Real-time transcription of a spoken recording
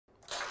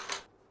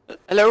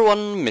Hello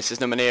everyone,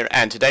 MrSnowman here,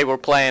 and today we're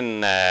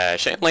playing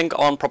Chainlink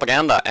on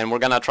Propaganda, and we're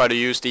gonna try to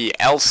use the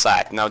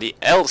LSAT. Now the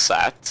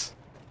LSAT,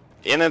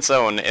 in its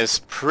own, is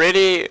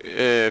pretty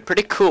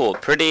cool,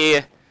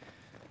 pretty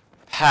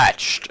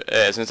patched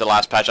since the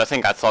last patch. I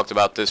think I talked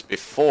about this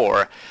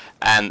before,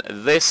 and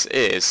this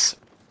is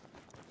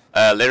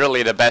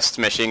literally the best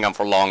machine gun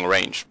for long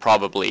range,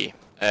 probably.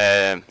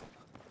 Maybe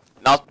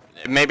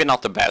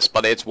not the best,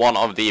 but it's one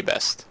of the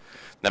best,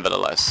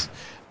 nevertheless.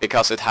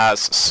 Because it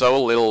has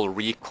so little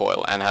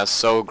recoil and has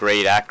so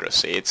great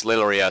accuracy. It's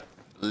literally a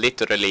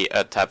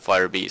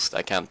tapfire beast.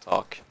 I can't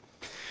talk.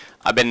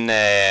 I've been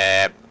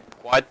I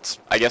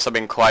guess I've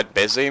been quite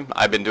busy.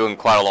 I've been doing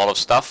quite a lot of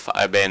stuff.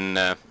 I've been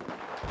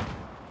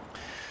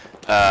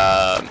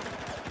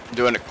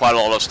doing quite a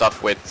lot of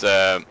stuff with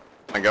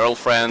my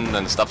girlfriend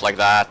and stuff like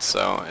that.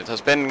 So it's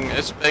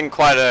been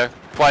quite a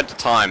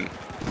time.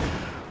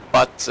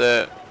 But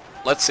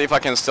let's see if I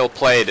can still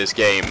play this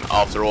game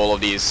after all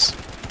of these.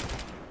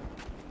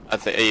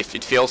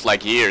 It feels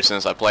like years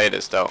since I played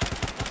this, though.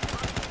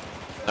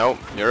 No,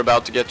 you're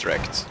about to get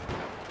wrecked.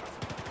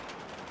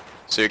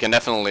 So you can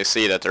definitely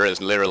see that there is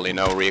literally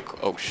no recoil.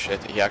 Oh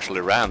shit, he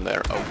actually ran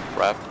there. Oh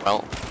crap,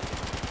 well,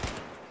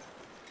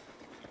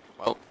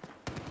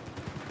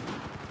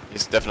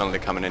 he's definitely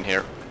coming in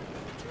here.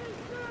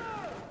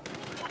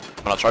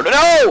 I'm gonna try to—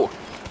 No!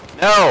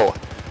 No!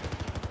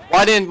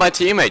 Why didn't my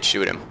teammate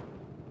shoot him?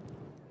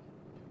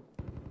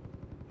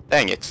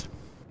 Dang it.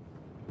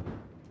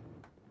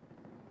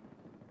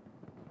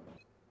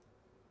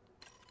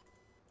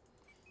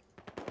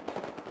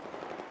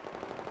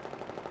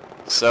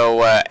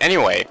 So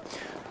anyway,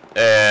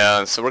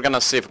 so we're gonna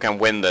see if we can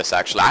win this.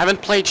 Actually, I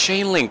haven't played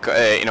Chainlink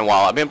in a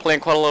while. I've been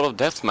playing quite a lot of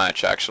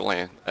deathmatch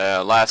actually.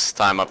 Last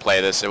time I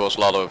played this, it was a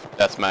lot of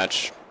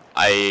deathmatch.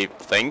 I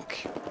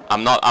think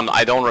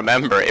I don't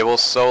remember. It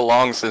was so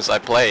long since I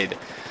played,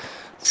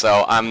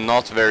 so I'm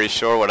not very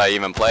sure what I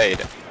even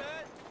played.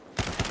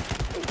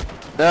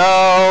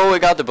 No, we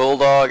got the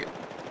bulldog.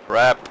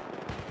 Crap.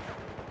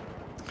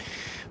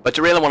 But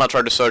you really want to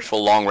try to search for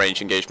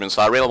long-range engagement,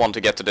 so I really want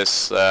to get to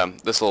this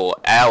this little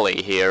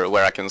alley here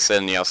where I can sit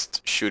and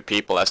just shoot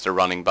people as they're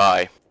running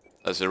by.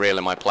 That's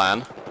really my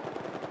plan.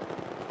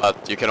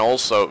 But you can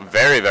also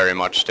very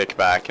much stick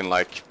back in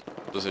like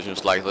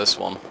positions like this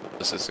one.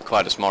 This is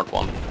quite a smart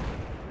one.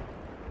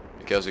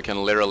 Because you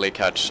can literally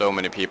catch so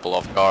many people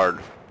off guard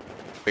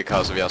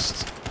because of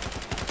just...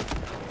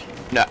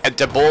 No,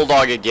 the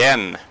bulldog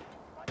again!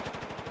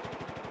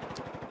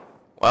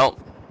 Well...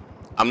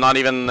 I'm not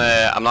even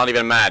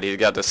mad. He's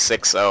got the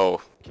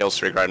 6-0 kill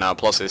streak right now.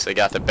 Plus, he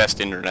got the best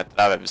internet that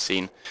I've ever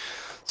seen.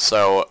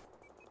 So,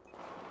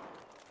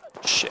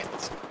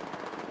 shit.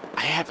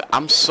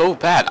 I'm so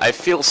bad. I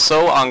feel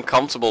so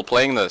uncomfortable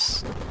playing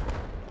this.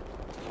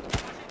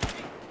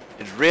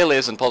 It really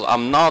isn't possible.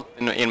 I'm not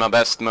in my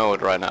best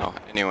mode right now.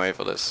 Anyway,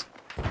 for this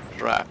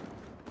crap.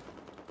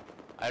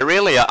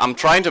 I'm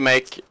trying to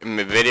make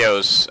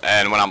videos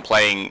and when I'm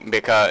playing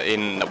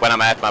when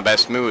I'm at my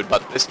best mood,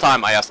 but this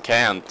time I just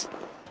can't.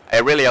 I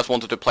really just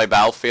wanted to play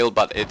Battlefield,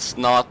 but it's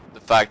not the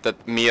fact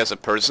that me as a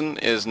person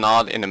is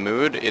not in the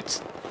mood.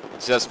 It's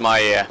just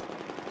my...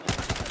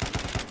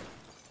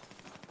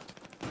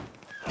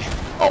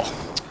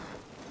 Oh.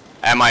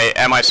 Am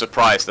I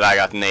surprised that I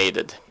got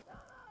naded?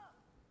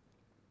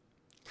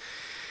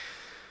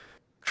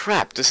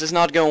 Crap, this is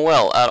not going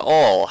well at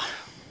all.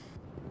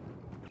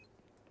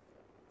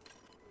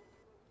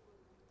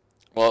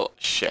 Well,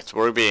 shit,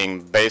 we're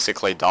being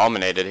basically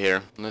dominated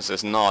here. This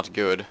is not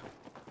good.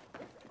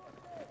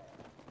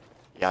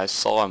 Yeah, I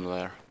saw him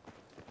there.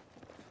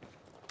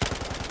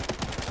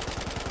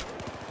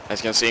 As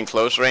you can see in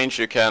close range,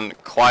 you can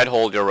quite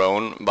hold your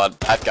own, but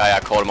that guy,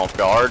 I caught him off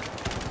guard.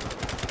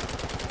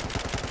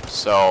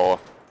 So,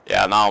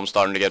 yeah, now I'm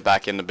starting to get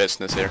back in the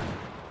business here.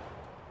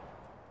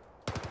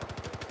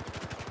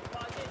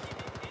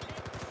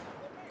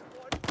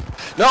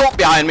 No,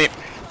 behind me!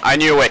 I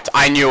knew it,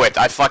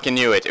 I fucking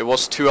knew it. It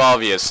was too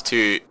obvious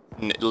to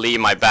leave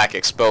my back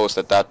exposed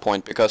at that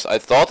point, because I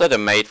thought that a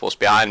mate was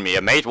behind me.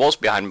 A mate was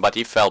behind me, but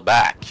he fell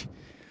back.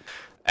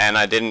 And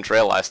I didn't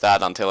realize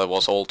that until it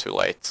was all too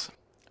late.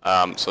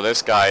 So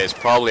this guy is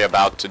probably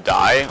about to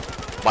die.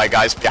 My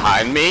guy's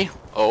behind me.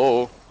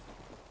 Oh.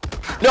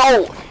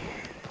 No!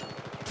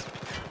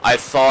 I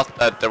thought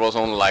that there was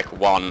only like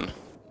one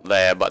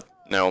there, but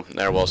no,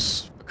 there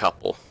was a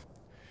couple.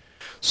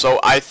 So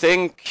I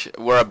think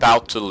we're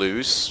about to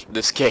lose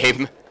this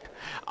game.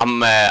 I'm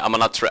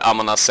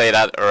gonna say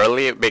that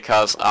early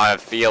because I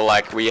feel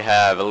like we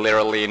have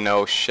literally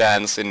no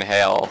chance in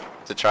hell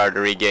to try to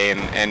regain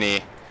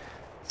any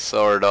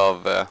sort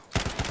of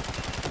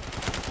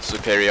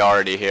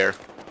superiority here.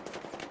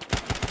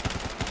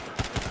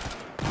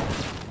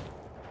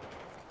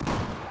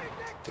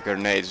 The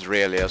grenades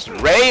really just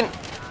rain.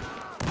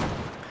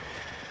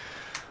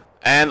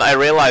 And I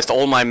realized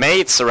all my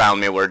mates around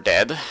me were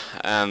dead,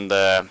 and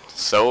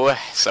so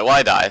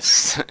I died.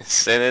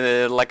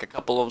 Like a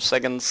couple of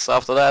seconds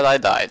after that, I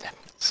died.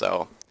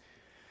 So,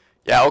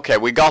 yeah, okay,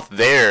 we got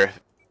there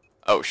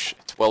Oh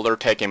shit. Well, they're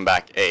taking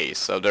back A,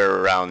 so they're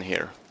around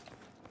here.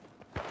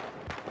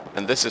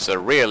 And this is a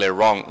really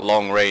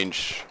long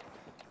range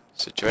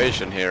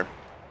situation here.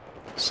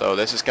 So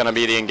this is gonna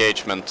be the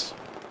engagement.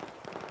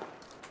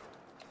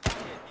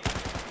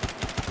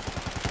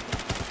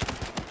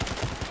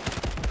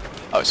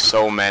 Oh,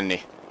 so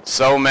many.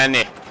 So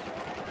many.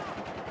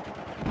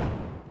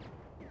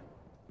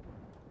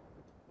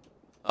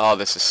 Oh,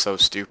 this is so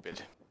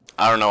stupid.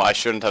 I don't know, I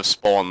shouldn't have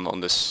spawned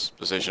on this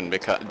position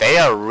because they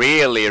are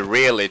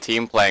really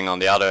team playing on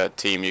the other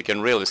team. You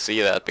can really see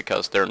that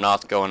because they're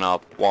not going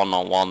up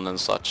one-on-one and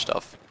such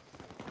stuff.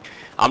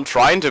 I'm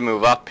trying to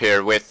move up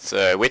here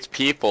with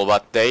people,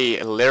 but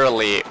they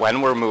literally,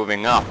 when we're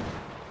moving up,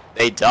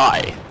 they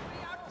die.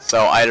 So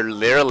I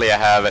literally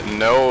have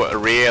no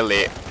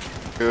really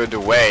good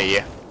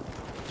way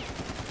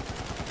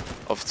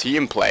of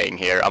team playing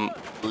here. I'm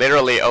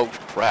literally, oh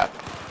crap.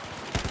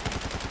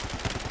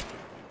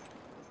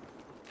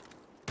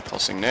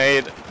 Tossing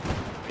nade.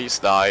 Please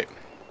die.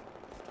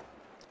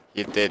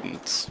 He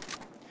didn't.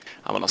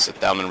 I'm gonna sit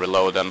down and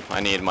reload them. I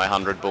need my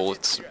 100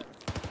 bullets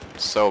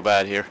so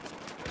bad here.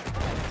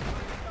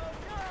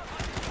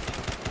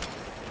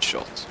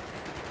 Shot.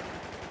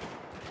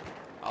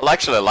 I'll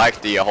actually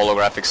like the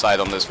holographic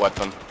sight on this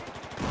weapon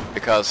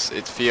because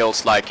it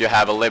feels like you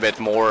have a little bit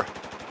more.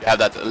 You have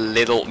that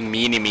little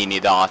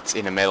mini dot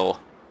in the middle,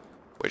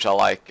 which I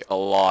like a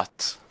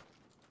lot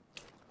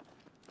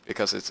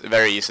because it's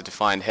very easy to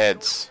find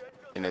heads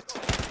in it.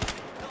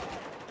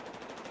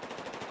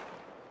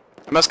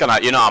 I'm just gonna,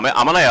 you know, I'm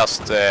gonna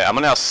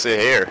just sit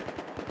here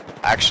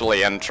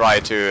actually and try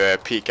to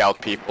peek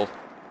out people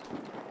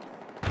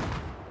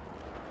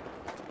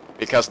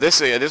because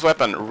this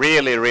weapon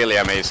really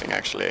amazing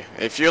actually.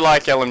 If you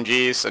like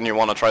LMGs and you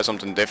want to try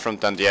something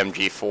different than the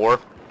MG4,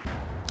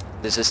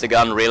 this is the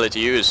gun really to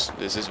use.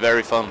 This is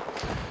very fun.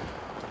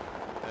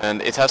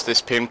 And it has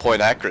this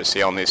pinpoint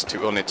accuracy on its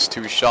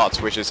two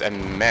shots, which is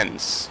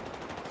immense.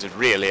 It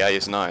really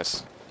is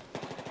nice.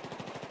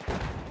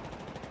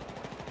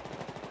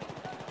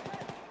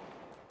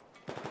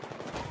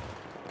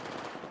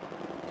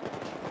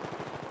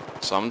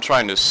 So I'm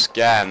trying to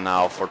scan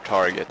now for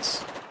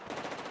targets.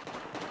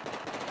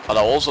 But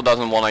I also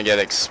doesn't want to get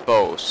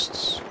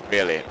exposed,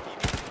 really.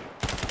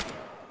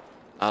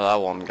 That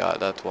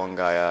one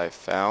guy I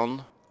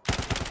found.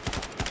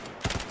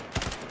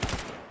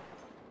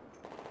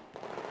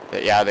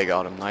 Yeah, they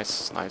got him.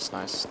 Nice.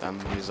 Then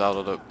he's out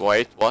of the...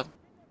 Wait, what?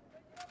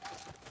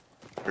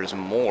 There's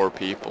more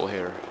people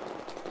here.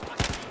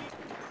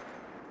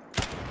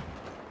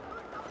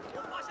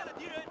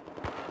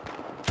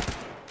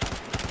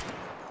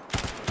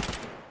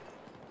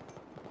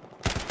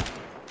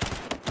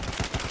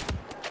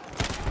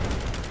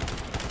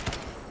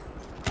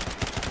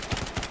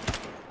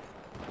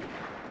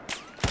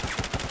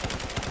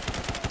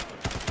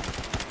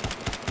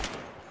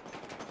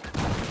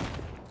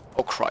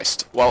 Oh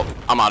Christ. Well,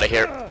 I'm out of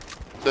here.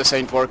 This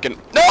ain't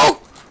working. No!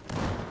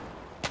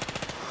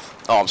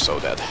 Oh, I'm so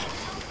dead.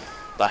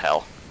 The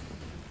hell.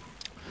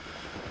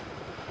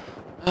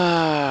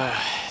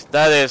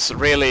 That is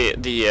really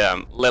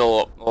the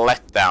little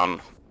letdown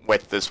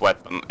with this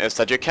weapon, is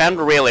that you can't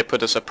really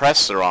put a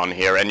suppressor on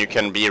here and you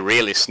can be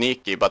really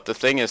sneaky, but the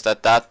thing is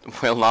that that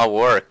will not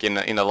work in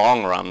the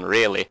long run,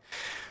 really.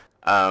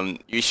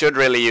 You should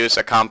really use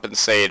a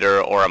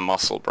compensator or a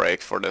muzzle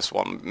brake for this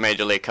one,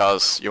 majorly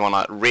because you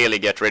want to really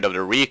get rid of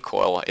the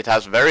recoil. It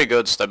has very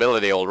good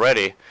stability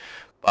already,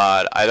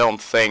 but I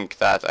don't think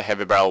that a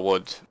heavy barrel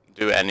would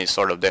do any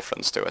sort of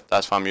difference to it.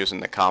 That's why I'm using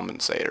the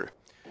compensator,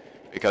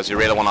 because you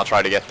really want to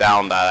try to get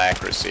down that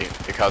accuracy,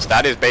 because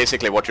that is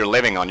basically what you're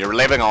living on. You're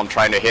living on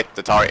trying to hit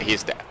the target.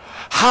 He's dead.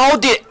 How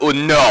did... Oh,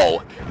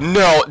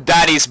 no,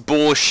 that is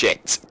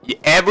bullshit.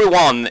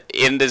 Everyone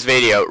in this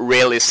video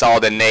really saw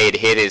the nade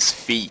hit his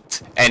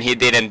feet and he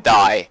didn't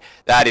die.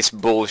 That is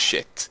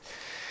bullshit.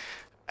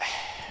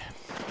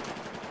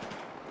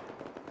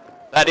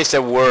 That is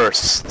the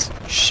worst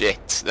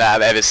shit that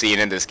I've ever seen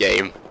in this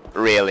game,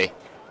 really.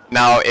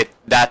 Now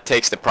that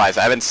takes the price.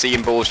 I haven't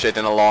seen bullshit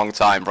in a long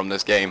time from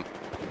this game.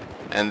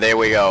 And there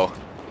we go.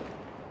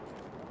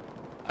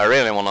 I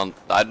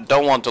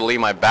don't want to leave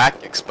my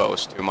back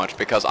exposed too much,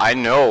 because I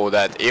know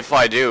that if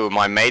I do,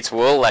 my mates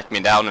will let me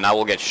down and I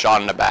will get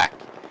shot in the back.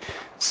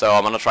 So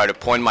I'm gonna try to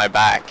point my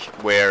back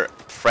where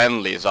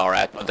friendlies are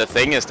at. But the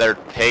thing is, they're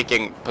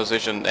taking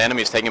position, the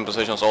enemies taking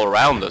positions all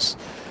around us.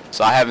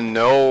 So I have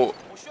no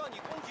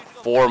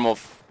form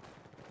of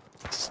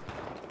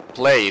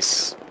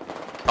place.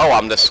 Oh,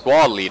 I'm the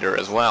squad leader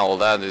as well.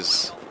 That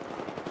is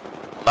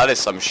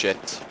some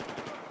shit.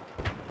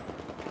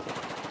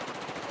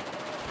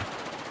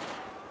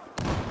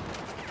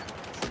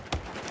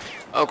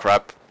 Oh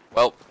crap.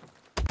 Well.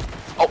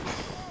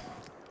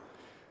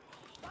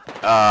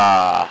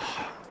 Oh.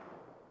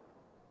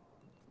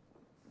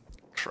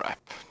 Crap.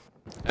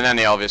 And then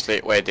he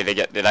obviously, wait, do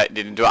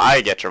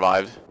I get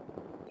revived?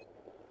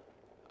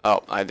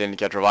 Oh, I didn't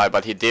get revived,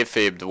 but he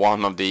defibbed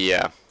one of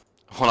the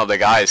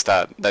guys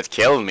that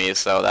killed me,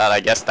 so that, I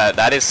guess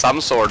that is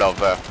some sort of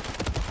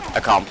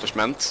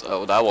accomplishment.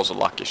 Oh, that was a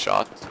lucky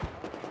shot.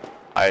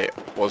 I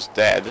was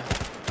dead.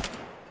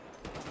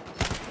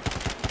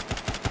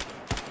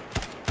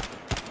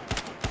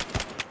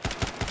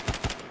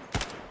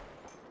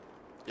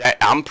 Yeah,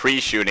 I'm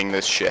pre-shooting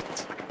this shit.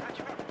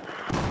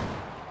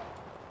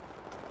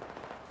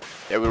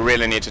 Yeah, we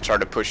really need to try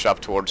to push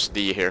up towards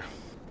D here.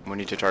 We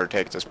need to try to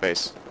take this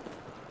base.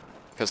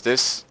 Because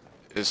this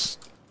is...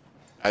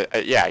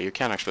 yeah, you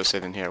can actually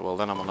sit in here. Well,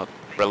 then I'm gonna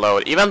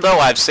reload. Even though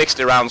I have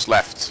 60 rounds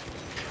left,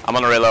 I'm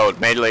gonna reload.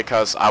 Mainly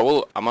because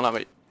I'm gonna...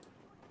 Wait.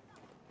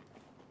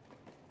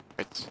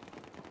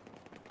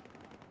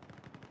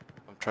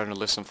 I'm trying to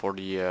listen for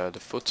the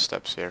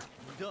footsteps here.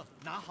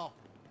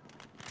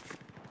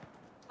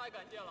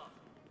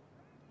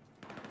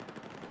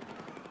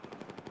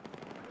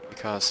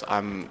 Because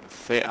I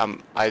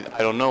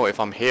don't know if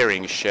I'm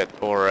hearing shit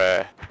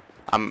or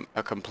I'm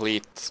a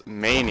complete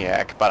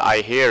maniac, but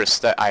I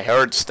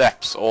heard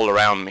steps all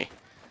around me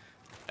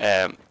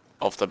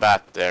off the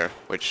bat there,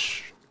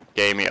 which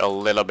gave me a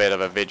little bit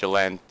of a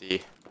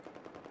vigilante,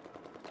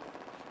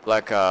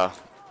 like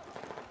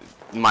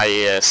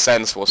my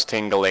sense was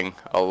tingling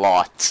a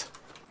lot.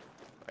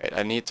 Wait,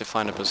 I need to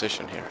find a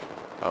position here.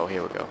 Oh,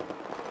 here we go.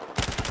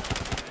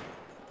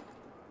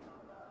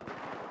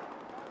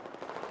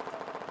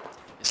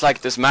 It's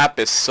like this map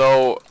is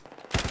so...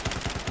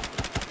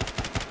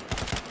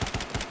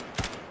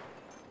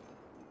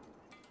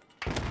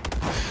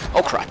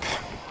 Oh crap.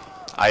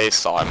 I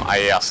saw him.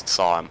 I just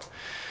saw him.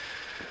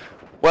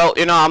 Well,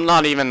 you know, I'm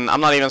not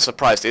even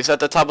surprised. He's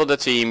at the top of the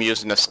team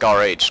using a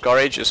Scar H. Scar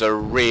H is a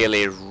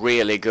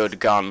really good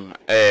gun.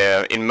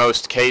 In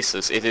most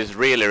cases, it is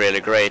really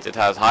great. It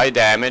has high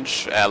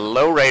damage, a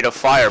low rate of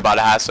fire, but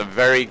it has a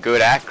very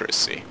good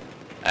accuracy.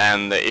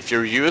 And if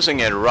you're using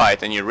it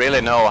right and you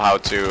really know how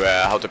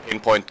to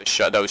pinpoint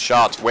those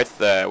shots with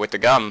the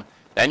gun,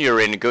 then you're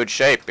in good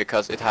shape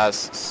because it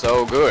has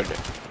so good.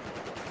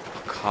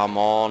 Come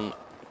on.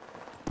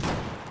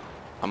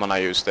 I'm gonna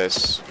use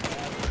this.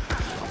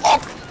 Oh,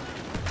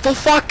 for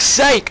fuck's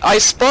sake! I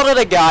spotted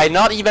a guy,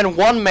 not even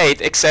one mate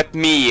except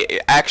me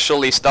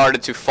actually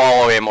started to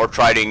follow him or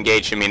try to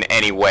engage him in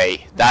any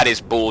way. That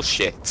is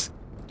bullshit.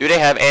 Do they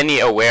have any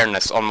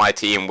awareness on my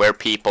team where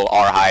people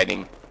are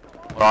hiding?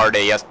 Or are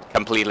they just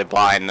completely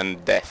blind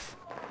and deaf?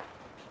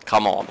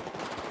 Come on.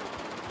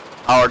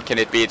 How hard can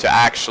it be to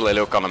actually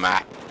look on a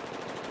map?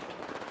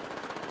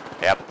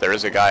 Yep, there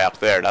is a guy up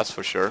there, that's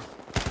for sure.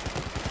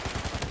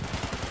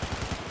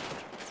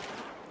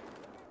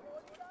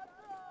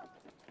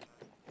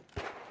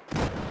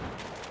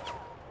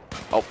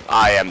 Oh,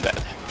 I am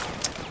dead.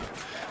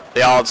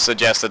 The odds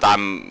suggest that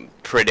I'm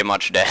pretty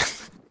much dead.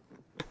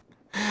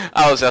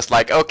 I was just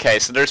like, okay,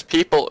 so there's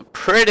people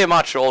pretty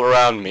much all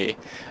around me.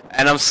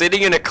 And I'm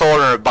sitting in a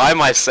corner by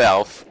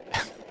myself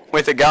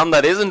with a gun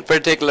that isn't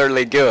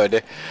particularly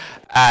good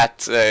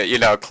at, you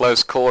know,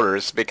 close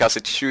quarters because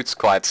it shoots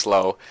quite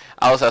slow.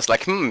 I was just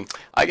like,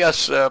 I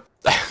guess,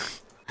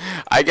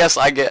 I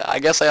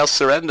guess I'll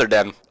surrender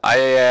then.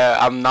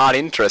 I'm not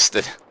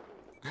interested.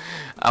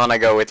 I'm gonna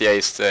go with the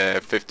Ace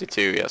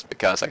 52 just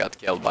because I got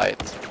killed by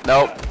it.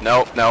 No.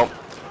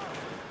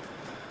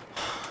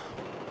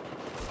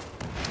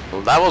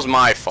 Well, that was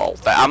my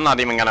fault. I'm not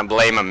even gonna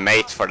blame a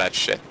mate for that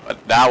shit,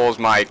 but that was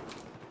my...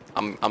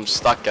 I'm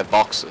stuck at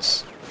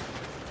boxes.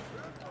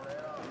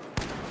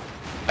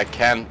 I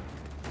can't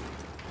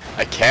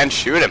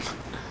shoot him.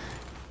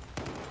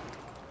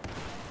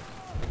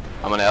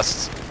 I'm gonna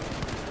just...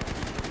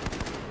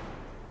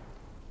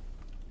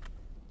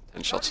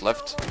 10 shots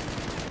left.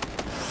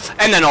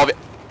 And then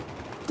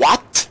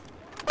what?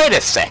 Wait a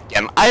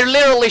second. I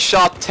literally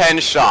shot 10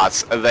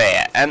 shots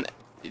there, and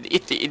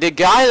the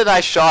guy that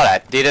I shot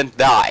at didn't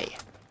die.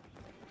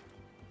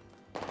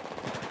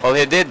 Well,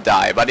 he did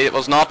die, but it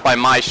was not by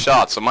my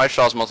shot, so my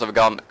shots must have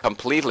gone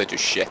completely to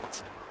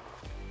shit.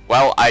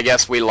 Well, I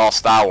guess we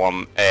lost that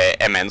one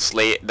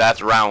immensely.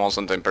 That round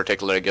wasn't in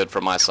particularly good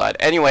from my side.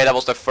 Anyway, that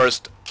was the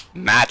first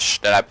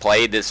match that I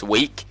played this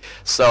week.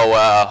 So,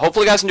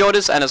 hopefully you guys enjoyed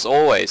this, and as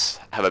always,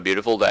 have a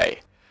beautiful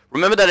day.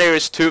 Remember that there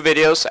is 2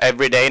 videos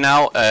every day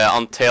now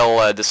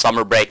until the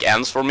summer break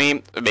ends for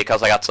me,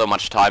 because I got so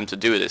much time to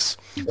do this.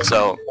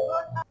 So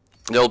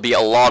there'll be a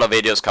lot of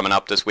videos coming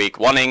up this week,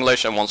 1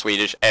 English and 1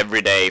 Swedish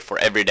every day for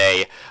every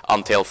day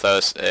until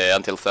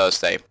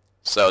Thursday.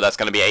 So that's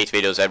gonna be 8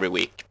 videos every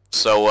week.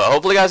 So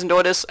hopefully you guys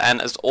enjoy this, and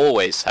as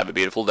always, have a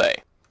beautiful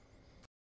day.